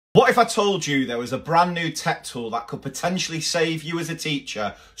What if I told you there was a brand new tech tool that could potentially save you as a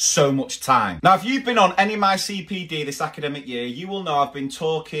teacher so much time? Now, if you've been on any of my CPD this academic year, you will know I've been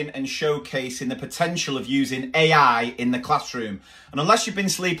talking and showcasing the potential of using AI in the classroom. And unless you've been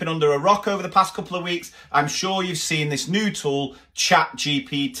sleeping under a rock over the past couple of weeks, I'm sure you've seen this new tool,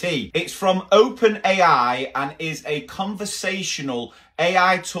 ChatGPT. It's from OpenAI and is a conversational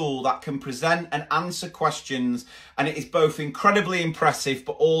AI tool that can present and answer questions, and it is both incredibly impressive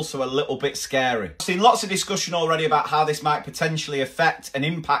but also a little bit scary. I've seen lots of discussion already about how this might potentially affect and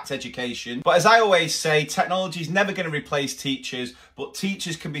impact education, but as I always say, technology is never going to replace teachers, but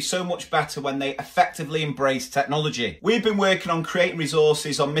teachers can be so much better when they effectively embrace technology. We've been working on creating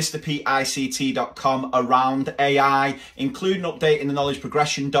resources on MrPICT.com around AI, including updating the knowledge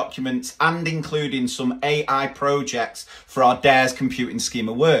progression documents and including some AI projects for our DARES computing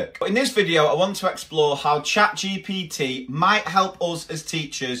schema work. But in this video, I want to explore how ChatGPT might help us as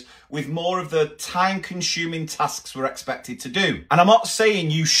teachers with more of the time-consuming tasks we're expected to do. And I'm not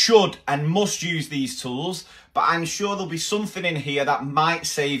saying you should and must use these tools, but I'm sure there'll be something in here that might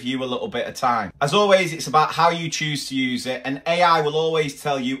save you a little bit of time. As always, it's about how you choose to use it, and AI will always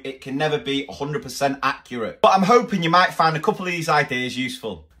tell you it can never be 100% accurate. But I'm hoping you might find a couple of these ideas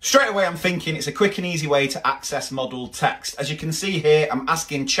useful. Straight away, I'm thinking it's a quick and easy way to access modeled text. As you can see here, I'm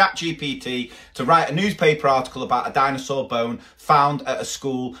asking ChatGPT to write a newspaper article about a dinosaur bone found at a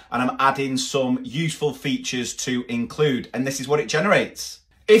school, and I'm adding some useful features to include, and this is what it generates.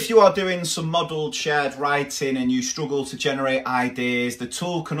 If you are doing some modelled shared writing and you struggle to generate ideas, the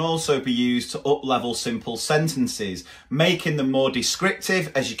tool can also be used to up-level simple sentences, making them more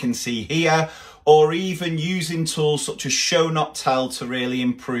descriptive, as you can see here, or even using tools such as show not tell to really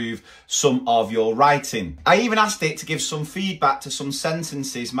improve some of your writing. I even asked it to give some feedback to some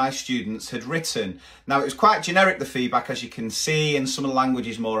sentences my students had written. Now, it was quite generic, the feedback, as you can see, and some of the language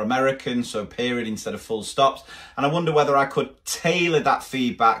is more American, so period instead of full stops. And I wonder whether I could tailor that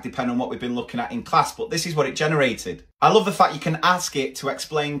feedback depending on what we've been looking at in class, but this is what it generated. I love the fact you can ask it to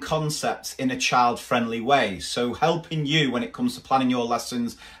explain concepts in a child-friendly way, so helping you when it comes to planning your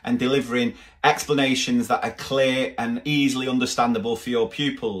lessons and delivering explanations that are clear and easily understandable for your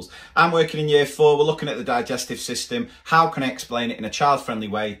pupils. I'm working in year 4, we're looking at the digestive system. How can I explain it in a child-friendly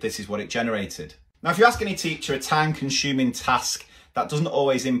way? This is what it generated. Now, if you ask any teacher a time-consuming task that doesn't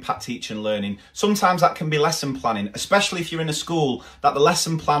always impact teaching and learning, sometimes that can be lesson planning, especially if you're in a school that the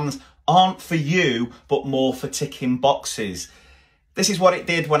lesson plans aren't for you, but more for ticking boxes. This is what it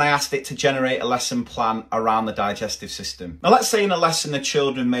did when I asked it to generate a lesson plan around the digestive system. Now, let's say in a lesson the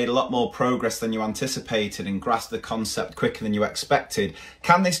children made a lot more progress than you anticipated and grasped the concept quicker than you expected.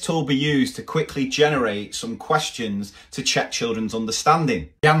 Can this tool be used to quickly generate some questions to check children's understanding?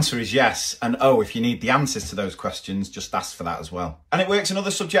 The answer is yes, and oh, if you need the answers to those questions, just ask for that as well. And it works in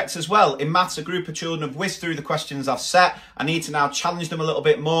other subjects as well. In maths, a group of children have whizzed through the questions I've set. I need to now challenge them a little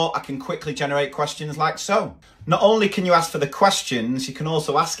bit more. I can quickly generate questions like so. Not only can you ask for the questions, you can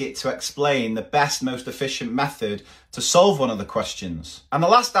also ask it to explain the best, most efficient method to solve one of the questions. And the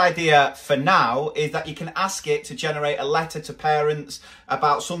last idea for now is that you can ask it to generate a letter to parents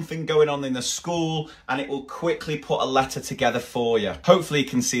about something going on in the school, and it will quickly put a letter together for you. Hopefully you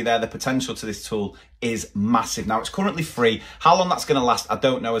can see there the potential to this tool is massive. Now, it's currently free. How long that's going to last, I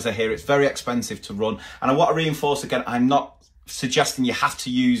don't know. As I hear, it's very expensive to run. And I want to reinforce again, I'm not suggesting you have to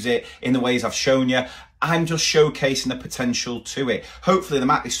use it in the ways I've shown you. I'm just showcasing the potential to it. Hopefully there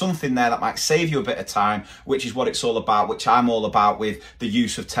might be something there that might save you a bit of time, which is what it's all about, which I'm all about with the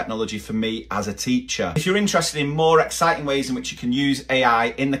use of technology for me as a teacher. If you're interested in more exciting ways in which you can use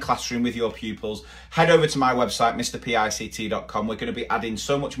AI in the classroom with your pupils, head over to my website, MrPICT.com. We're going to be adding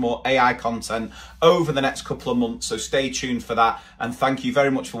so much more AI content over the next couple of months, so stay tuned for that. And thank you very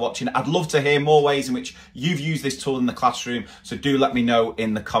much for watching. I'd love to hear more ways in which you've used this tool in the classroom, so do let me know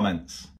in the comments.